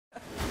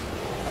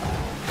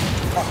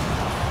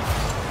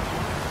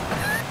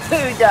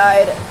Who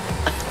died?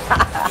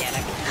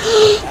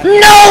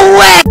 No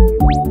way!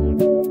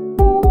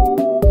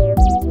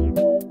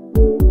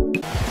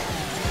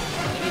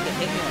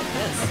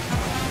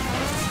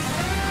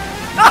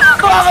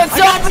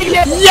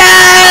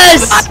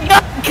 Yes!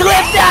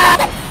 Clip that!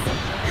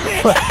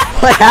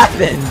 What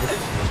happened?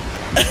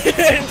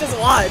 Just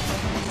watch.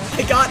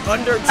 I got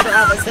under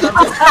Travis and I'm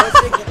just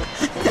pushing it.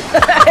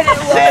 I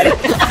didn't win.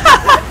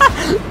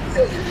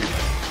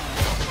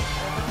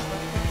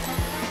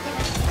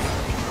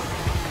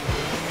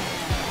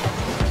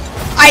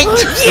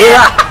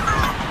 Yeah!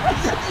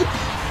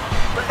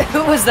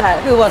 Who was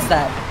that? Who was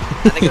that?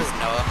 I think it was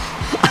Noah.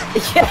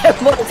 Yeah, it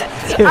was.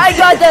 I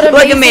got that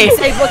Look at amazing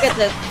me. save. Look at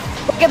this.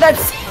 Look at that.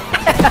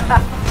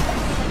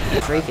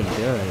 Freaking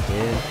good,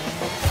 dude.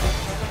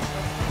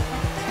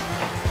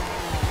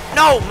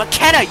 No,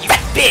 McKenna, you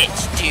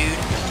bitch, dude.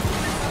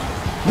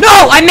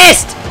 No, I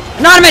missed!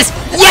 Anonymous!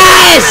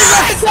 Yes!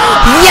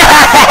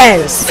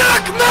 Yes!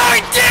 Suck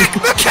my dick,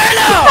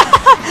 McKenna!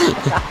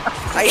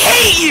 I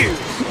hate you!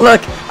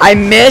 Look, I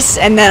miss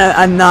and then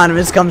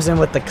Anonymous comes in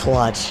with the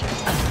clutch.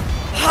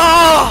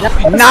 Oh,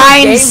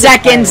 9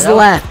 seconds That was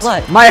left.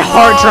 clutch. My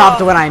heart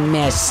dropped when I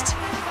missed.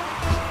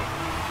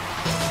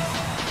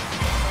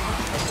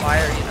 why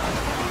are you not?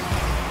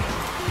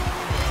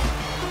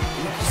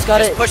 Just got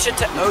Just it. push it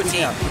to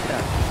OT.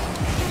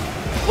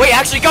 Wait,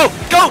 actually, go!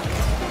 Go!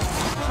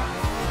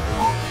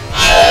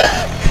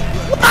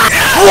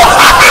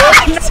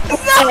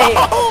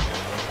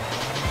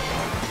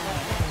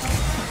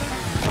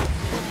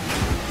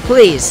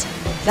 Please.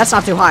 That's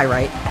not too high,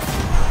 right?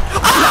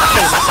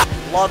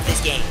 Love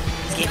this game.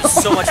 This game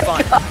is so much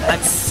fun.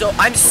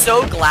 I'm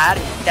so glad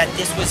that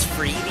this was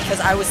free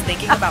because I was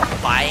thinking about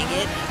buying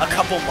it a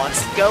couple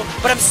months ago,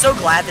 but I'm so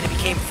glad that it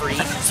became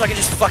free so I can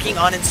just fucking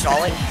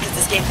uninstall it because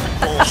this game's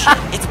bullshit.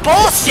 It's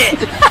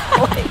bullshit!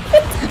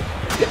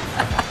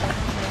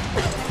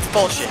 It's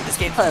bullshit. This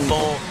game's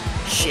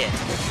bullshit.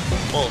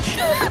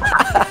 Bullshit.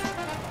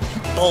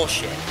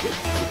 Bullshit.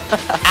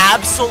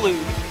 Absolute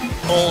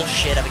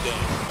bullshit of a game.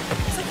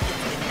 It's like,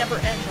 it never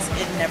ends.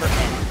 It never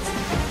ends.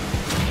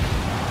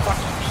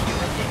 Fucking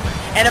pure gamer.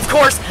 And of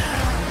course,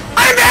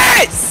 I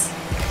miss!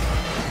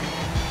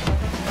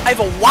 I have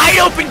a wide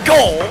open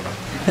goal,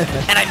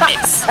 and I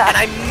miss. And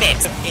I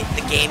miss.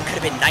 The game could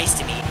have been nice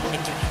to me.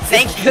 And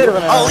thank you.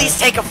 I'll at least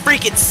take a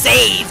freaking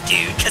save,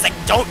 dude, because I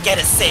don't get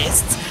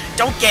assists.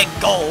 Don't get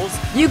goals.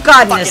 You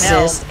got an Fucking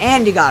assist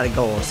and you got a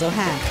goal, so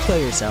kill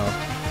yourself.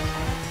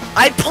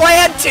 I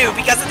plan to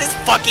because of this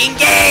fucking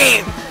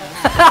game!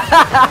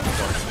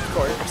 Of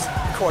course.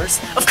 Of course.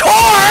 Of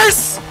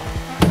course!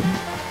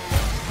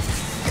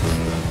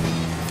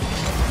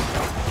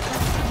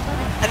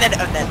 And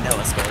then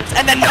Noah scores.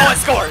 And then Noah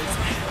scores!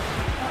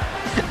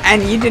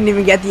 And you didn't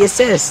even get the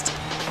assist.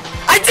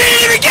 I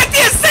didn't even get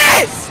the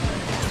assist!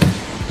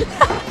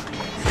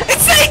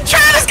 It's saying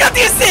Travis got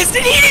the assist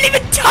and he didn't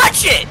even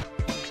touch it!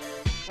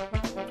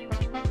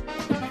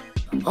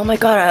 Oh my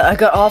god, I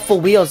got awful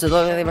wheels. They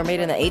look like they were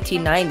made in the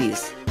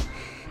 1890s.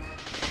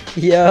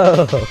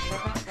 Yo.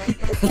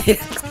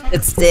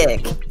 It's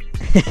sick.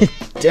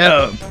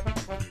 Dope.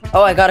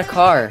 Oh, I got a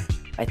car,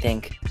 I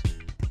think.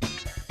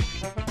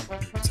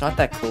 It's not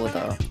that cool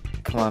though.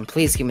 Come on,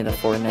 please give me the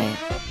Fortnite.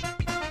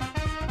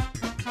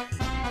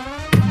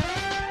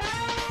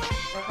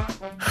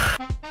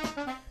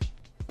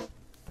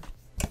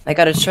 I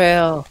got a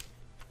trail.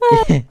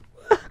 I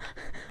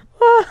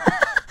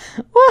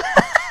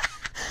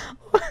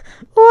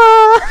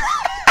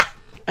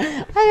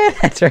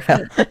got a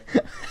trail.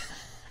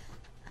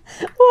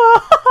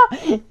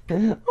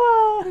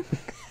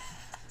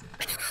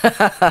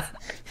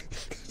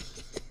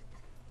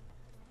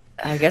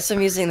 I guess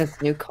I'm using this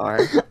new car.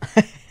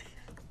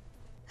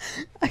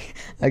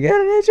 I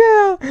got a new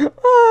trail.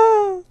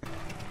 Whoa.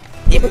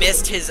 He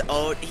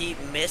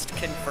missed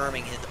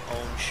confirming his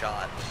own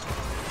shot.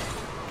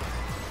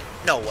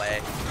 No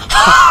way.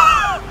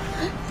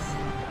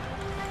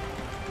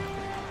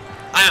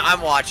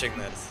 I'm watching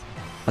this.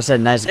 I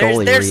said nice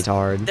goalie,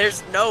 retard.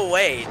 There's no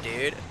way,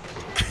 dude.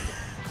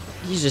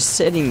 He's just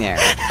sitting there.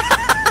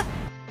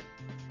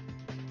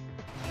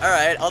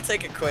 Alright, I'll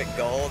take a quick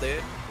goal,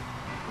 dude.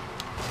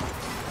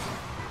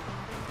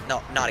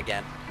 No, not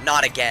again.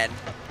 Not again.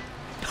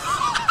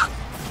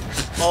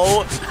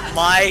 Oh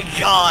my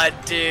god,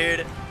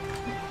 dude.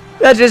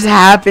 That just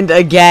happened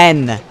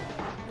again.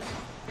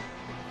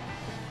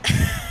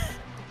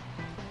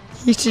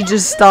 You should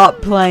just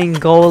stop playing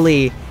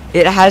goalie.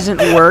 It hasn't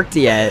worked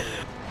yet.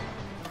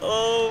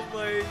 Oh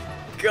my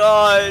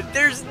god.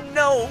 There's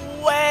no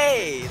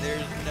way.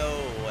 There's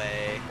no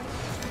way.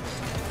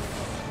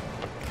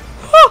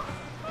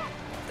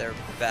 They're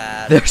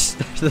bad. They're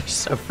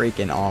so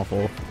freaking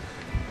awful.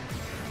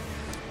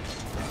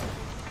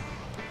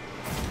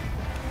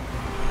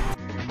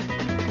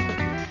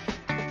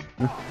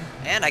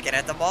 And I can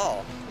hit the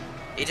ball.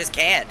 He just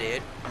can't,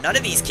 dude. None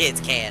of these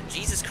kids can.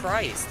 Jesus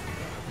Christ.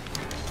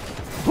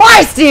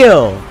 My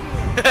steal!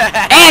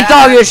 And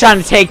dog, you're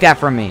trying to take that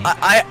from me.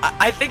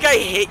 I think I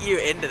hit you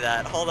into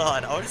that. Hold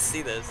on. I want to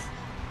see this.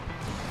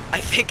 I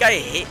think I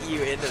hit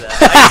you into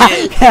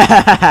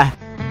that.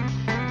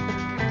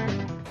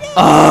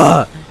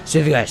 I did. So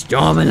if you guys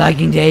don't been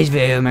liking today's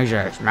video, make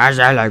sure to smash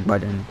that like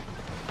button.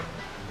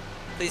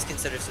 Please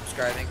consider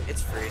subscribing.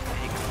 It's free. You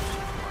can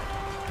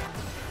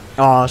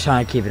Oh, I was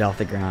trying to keep it off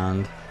the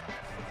ground.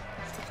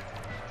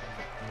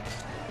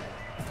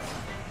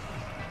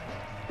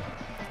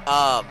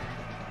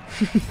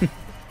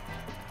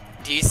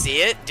 Do you see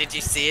it? Did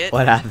you see it?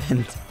 What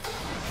happened?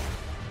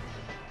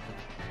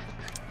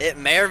 It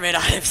may or may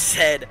not have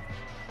said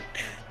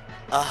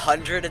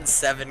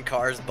 107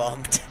 cars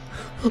bumped.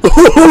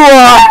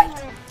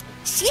 What?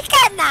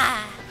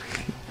 Shikana!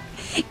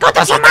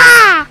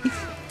 Koto-sama!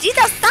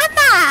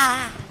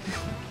 Jido-sama!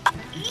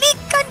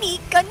 Nico.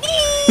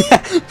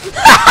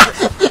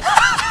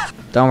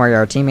 Don't worry,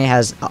 our teammate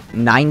has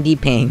 90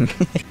 ping.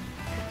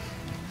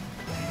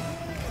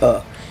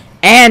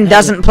 And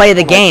doesn't play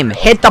the game.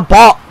 Hit the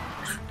ball!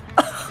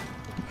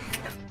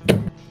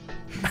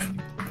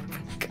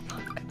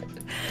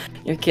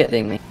 You're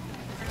kidding me.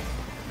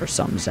 Or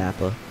something,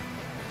 Zappa.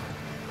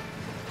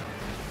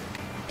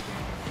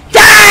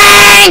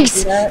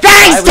 Thanks!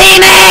 Thanks,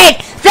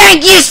 teammate!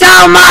 Thank you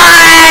so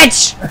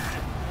much!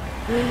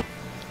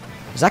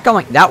 Is that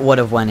going? That would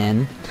have went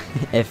in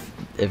if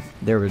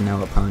there were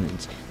no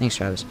opponents. Thanks,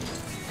 Travis.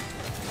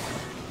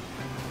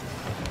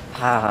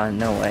 Haha,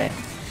 no way.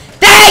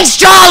 Thanks,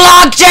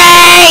 Jolok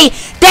J!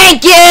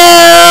 Thank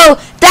you!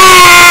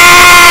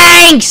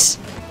 Thanks!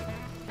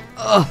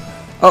 Oh,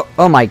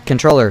 my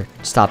controller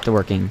stopped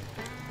working.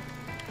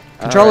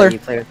 Controller. You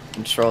play with the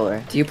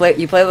controller. You play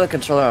with a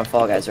controller on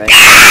Fall Guys, right?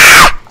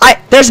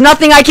 There's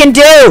nothing I can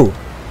do!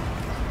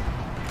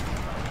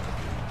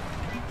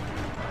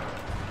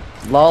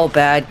 Lol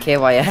bad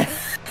KYS.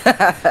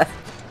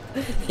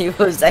 He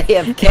was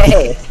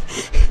AFK.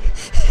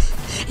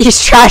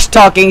 He's trash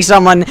talking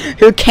someone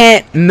who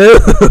can't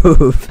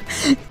move.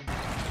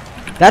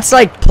 That's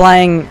like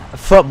playing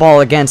football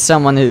against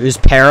someone who's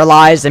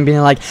paralyzed and being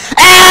like,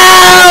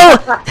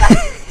 "Ow!"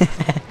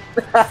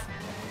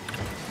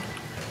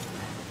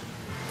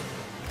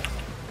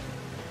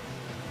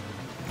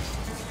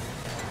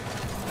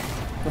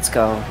 Let's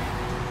go.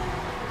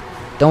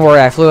 Don't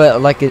worry, I flew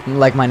it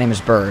like my name is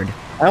Bird.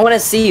 I want to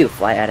see you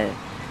fly at it.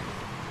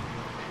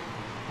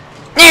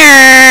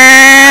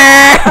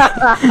 Hey.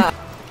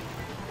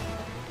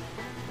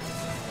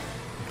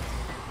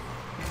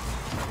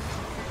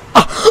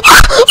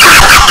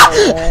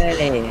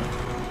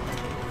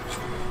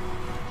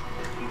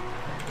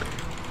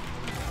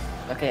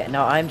 Okay,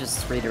 now I'm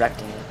just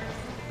redirecting it.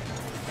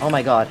 Oh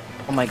my god.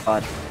 Oh my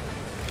god.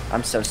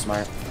 I'm so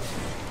smart.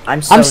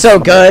 I'm so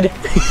smart. Good.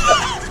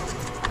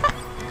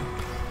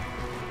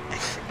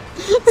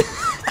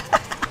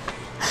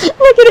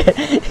 Look at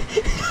it.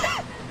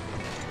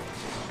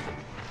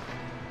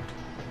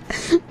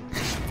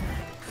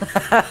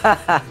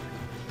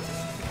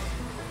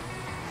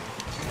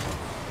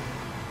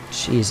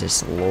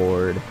 Jesus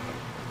Lord.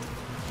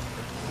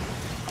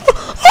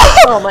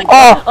 Oh my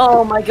god.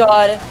 Oh my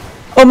god.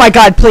 Oh my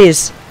god,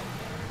 please.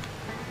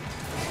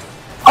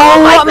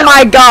 Oh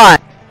my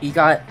god. He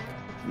got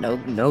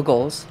no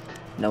goals,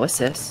 no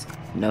assists,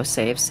 no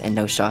saves, and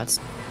no shots.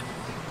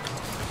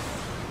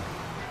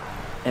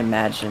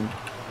 Imagine.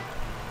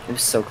 It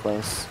was so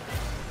close.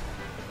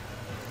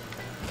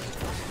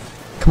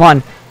 Come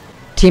on,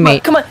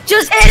 teammate. Come on,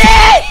 just hit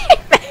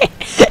it!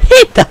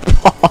 Hit the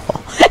ball.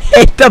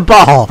 Hit the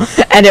ball.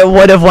 And it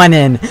would have went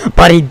in,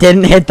 but he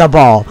didn't hit the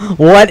ball.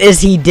 What is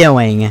he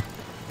doing?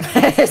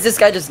 Is this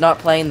guy just not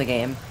playing the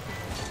game?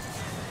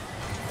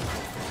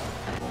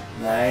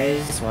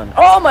 Nice one.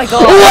 Oh my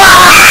god!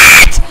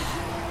 What?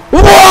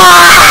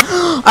 What?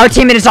 Our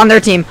teammate is on their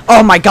team.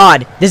 Oh my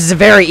god. This is a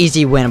very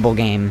easy winnable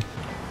game.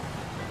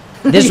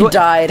 This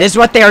died. This is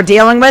what they are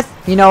dealing with?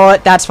 You know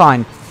what? That's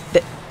fine.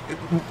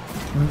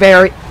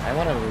 Very... I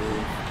want to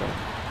leave.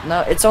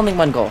 No, it's only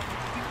one goal.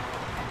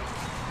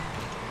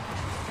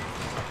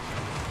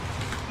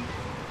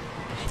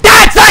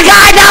 That's the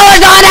guy that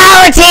was on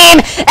our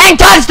team and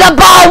touched the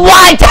ball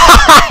one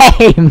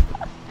time!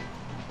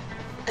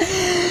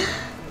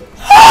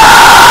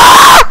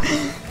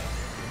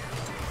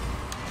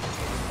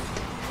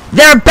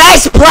 Their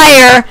best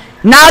player,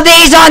 now that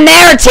he's on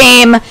their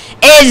team,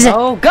 is...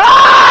 Oh,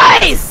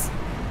 guys!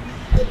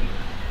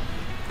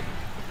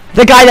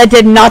 The guy that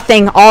did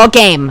nothing all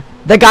game.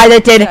 The guy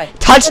that did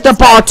touch the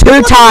ball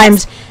 2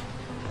 times.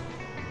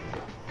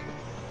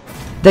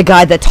 The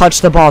guy that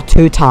touched the ball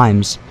 2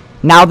 times.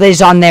 Now that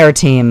he's on their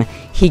team,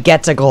 he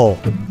gets a goal.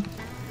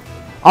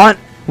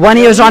 When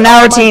he was on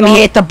our team,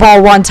 he hit the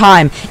ball 1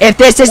 time. If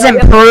this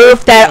isn't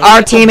proof that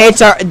our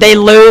teammates they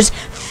lose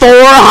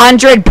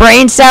 400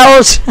 brain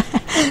cells,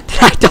 then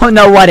I don't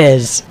know what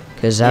is.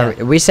 Because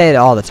we say it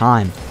all the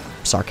time,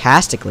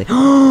 sarcastically.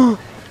 He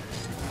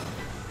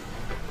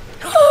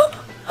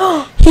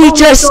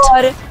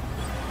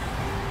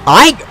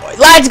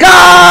let's go!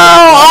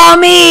 All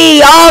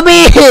me! All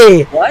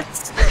me! What?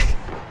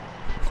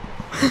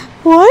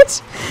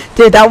 What?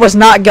 Dude, that was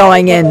not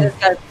going in. This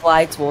guy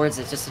fly towards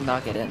it just to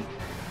knock it in.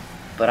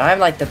 But I'm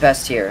like the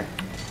best here.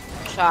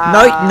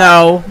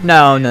 No.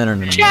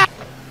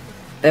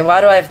 Then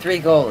why do I have 3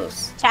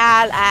 goals?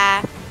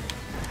 That's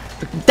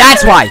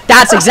why.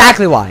 That's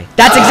exactly why.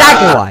 That's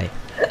exactly why.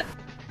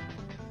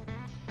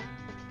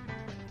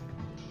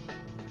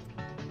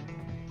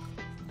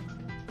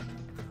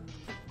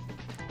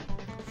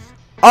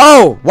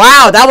 Oh,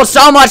 wow, that was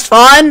so much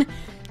fun.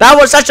 That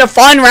was such a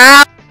fun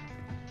round.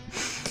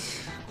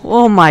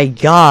 Oh my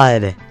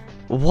god.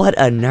 What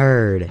a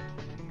nerd.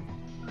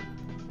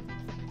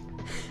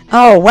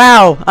 Oh,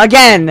 wow,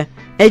 again.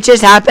 It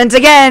just happens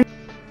again.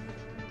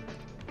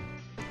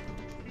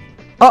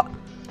 Oh,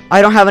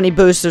 I don't have any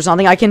boosts. There's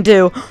nothing I can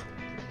do.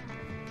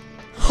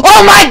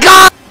 Oh my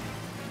god!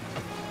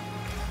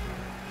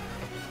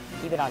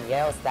 Keep it on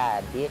Yale's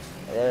side, bitch.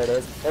 There it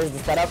is. There's the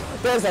setup.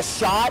 There's a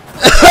shot.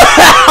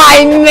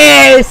 I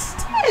missed!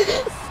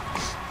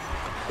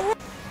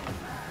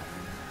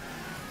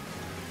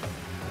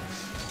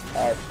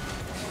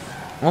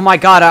 Oh my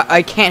god,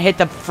 I can't hit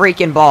the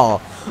freaking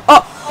ball.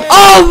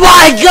 Oh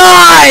my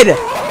god!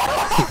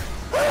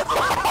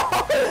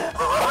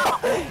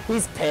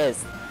 He's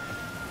pissed.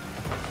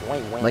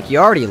 Wait. Like, you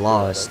already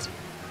lost.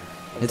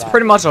 It's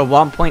pretty much a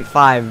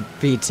 1.5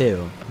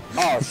 v2.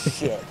 Oh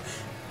shit.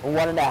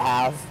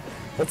 1.5.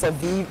 It's a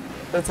V.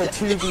 It's a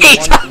 2v1. He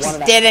just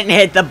didn't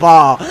hit the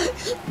ball.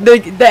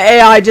 The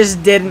AI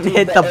just didn't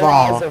hit the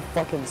ball. AIs are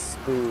fucking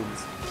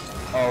spoons.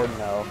 Oh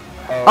no.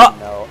 Oh.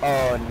 No.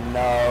 Oh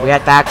no. We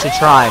have to actually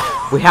try.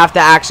 We have to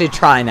actually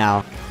try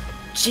now.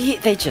 Gee,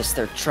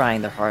 they're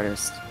trying their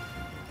hardest.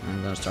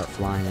 I'm gonna start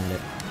flying at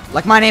it.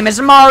 Like, my name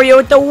is Mario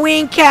with the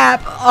wing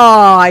cap.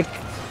 Oh,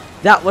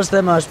 that was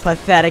the most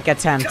pathetic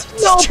attempt.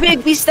 No,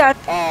 big beast that.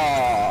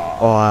 Oh.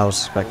 Oh, I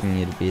was expecting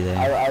you to be there.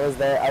 I was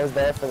there. I was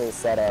there for the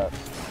setup.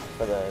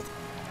 For your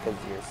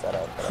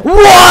setup.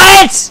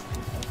 What?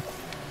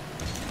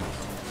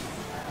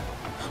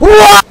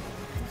 What?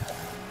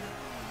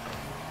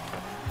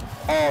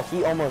 Oh,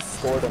 he almost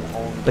scored an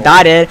own goal. But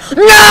I did.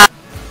 No!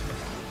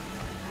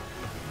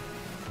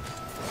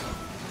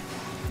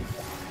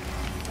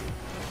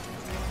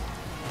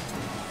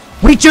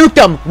 We juked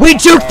him! We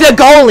juked the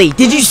goalie!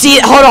 Did you see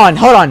it? Hold on.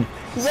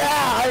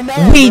 Yeah, I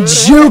know. We dude.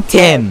 juked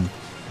him!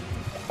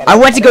 I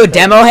went to go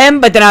demo him,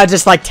 but then I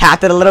just like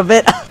tapped it a little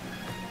bit.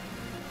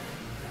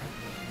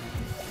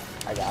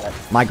 I got it.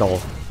 My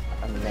goal.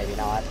 Maybe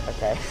not.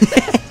 Okay.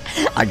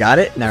 I got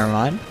it? Never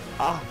mind.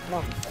 Oh,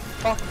 no.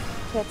 Fuck.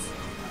 Tits.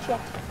 Shit.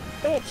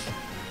 Bitch.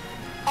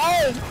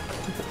 Oh!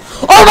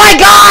 Oh my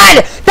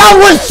god! That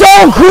was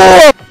so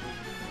cool!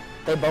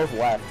 They both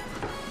left.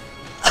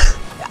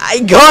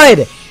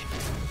 Good!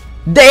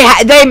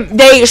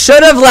 They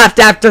should have left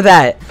after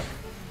that.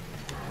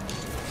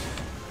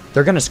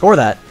 They're gonna score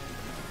that.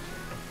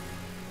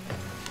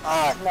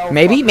 No.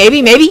 Maybe.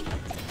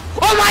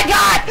 Oh my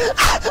god!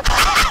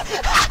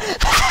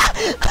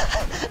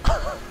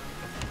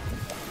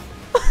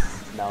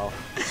 No.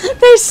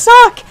 They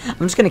suck! I'm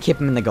just gonna keep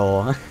him in the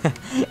goal.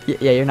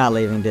 Yeah, you're not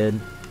leaving, dude.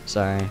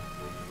 Sorry.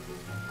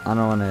 I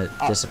don't want to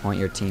disappoint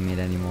your teammate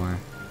anymore.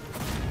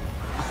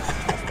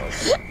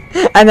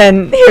 And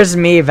then here's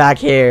me back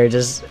here,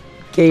 just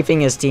keeping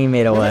his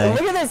teammate away.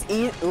 Look at this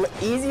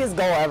easiest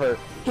goal ever.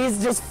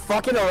 He's just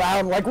fucking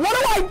around like, what do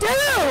I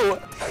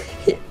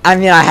do? I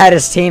mean, I had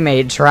his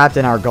teammate trapped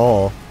in our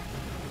goal.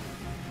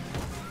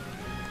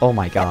 Oh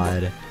my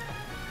god.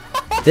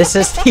 This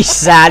is the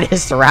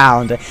saddest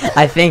round,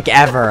 I think,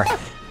 ever.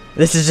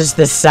 This is just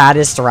the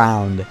saddest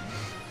round.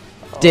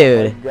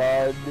 Dude. Oh my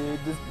god, dude.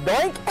 Just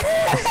doink.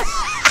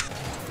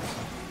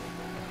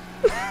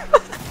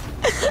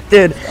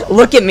 Dude,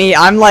 look at me.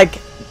 I'm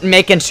like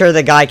making sure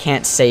the guy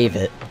can't save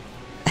it.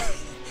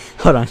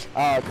 Hold on.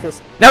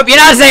 Chris. Nope, you're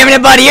not saving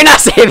it, buddy. You're not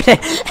saving it.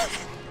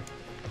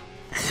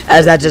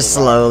 As that just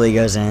slowly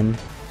goes in.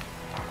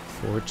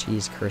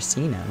 4G's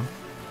Casino.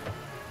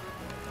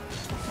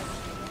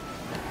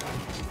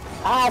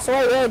 So what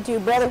are you headed to,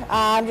 brother?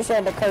 I'm just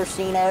heading to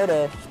Casino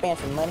to spend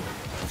some money.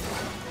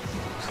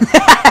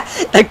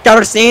 The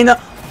Casino.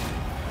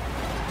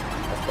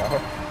 Let's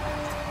go.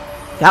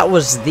 That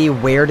was the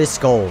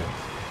weirdest goal.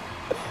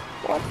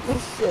 What the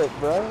shit,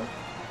 bro?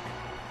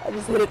 I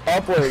just hit it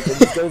upwards. It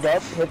just goes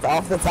up, hits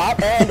off the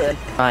top, and in.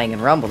 Trying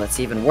and rumble, that's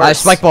even worse. I have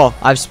spike ball.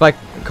 I have spike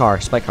car.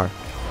 Spike car.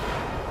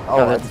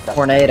 Oh, that's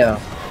tornado.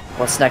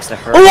 What's next to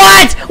her?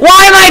 What?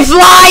 Why am I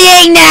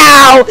flying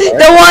now?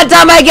 The one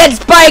time I get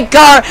spike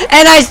car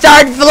and I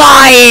start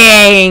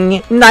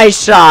flying.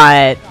 Nice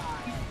shot.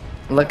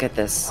 Look at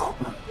this.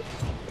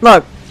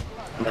 Look.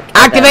 Look at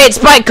Activate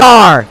spike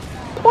car.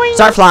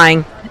 Start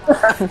flying.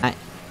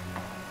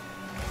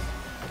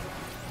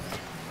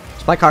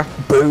 Spike car.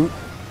 Boot.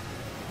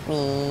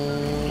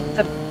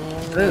 The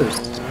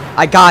boost.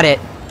 I got it.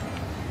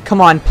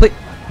 Come on, please.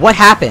 What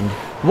happened?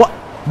 What?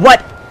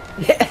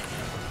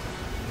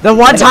 The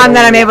one time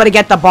that I'm able to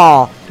get the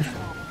ball.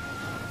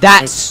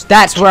 That's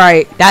where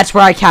I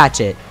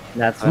catch it.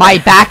 That's My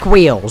back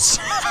wheels.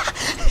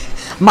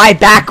 My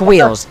back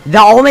wheels. The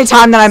only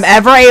time that I'm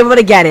ever able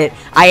to get it,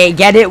 I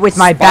get it with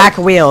my back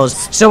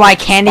wheels, so I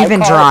can't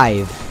even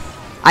drive.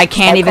 I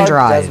can't even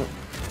drive.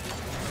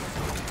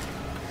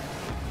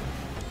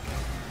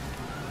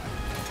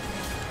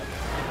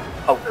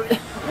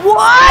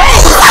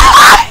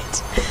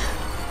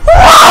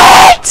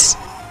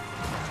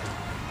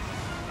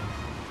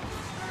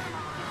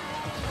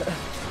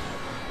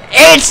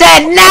 It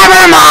said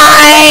never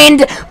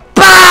mind!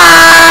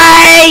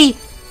 Bye!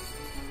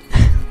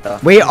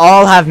 We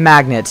all have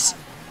magnets.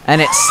 And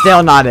it's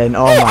still not in.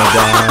 Oh my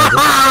god.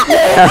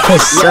 That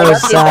was so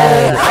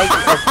sad.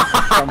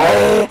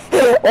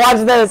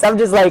 Watch this. I'm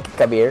just like,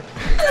 come here.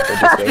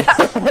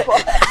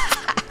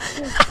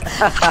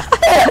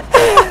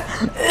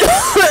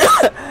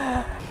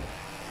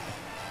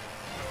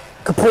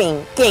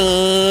 Kapring.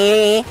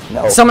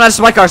 No. Someone has a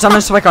sweat car. Someone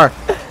has a sweat car.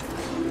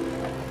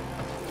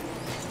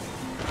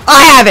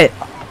 I have it.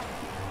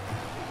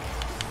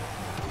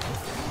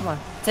 Come on.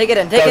 Take it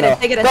in. Take it in.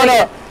 Take it in. Go, Take no.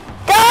 it in.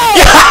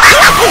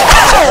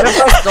 What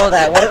if I stole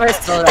that? What if I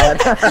stole that?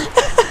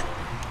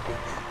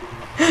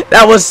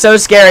 That was so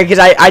scary because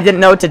I didn't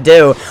know what to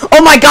do.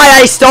 Oh my god,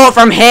 I stole it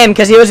from him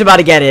because he was about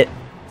to get it.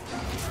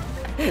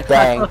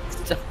 Dang.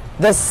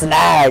 The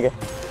snag.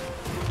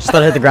 Just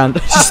let it hit the ground.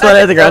 Just let it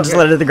hit the ground. Just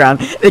let it hit the ground.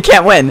 They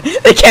can't win.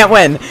 They can't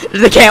win.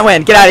 They can't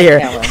win. Get out of here.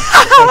 Can't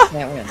win.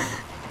 Can't win.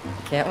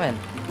 Can't win.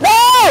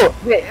 No!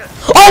 Wait.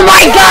 Oh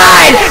my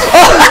god!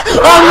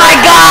 Oh my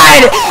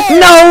god!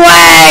 No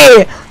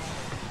way!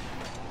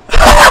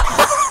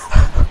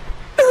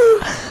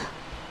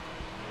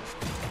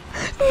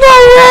 No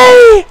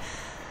way!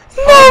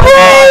 No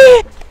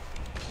way!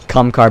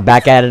 Cum car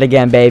back at it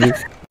again, baby.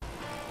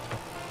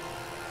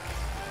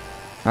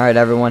 Alright,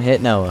 everyone,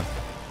 hit Noah.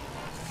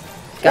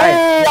 Guys,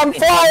 Hey, I'm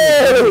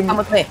flying! come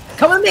with me.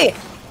 Come with me.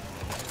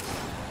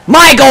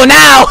 My go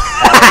now!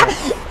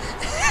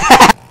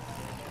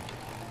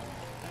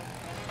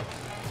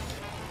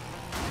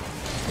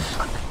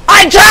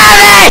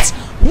 Travis!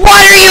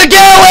 What are you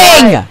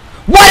doing?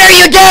 What are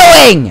you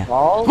doing?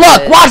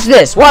 Look, watch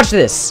this. Watch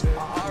this.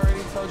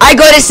 I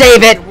go to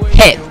save it.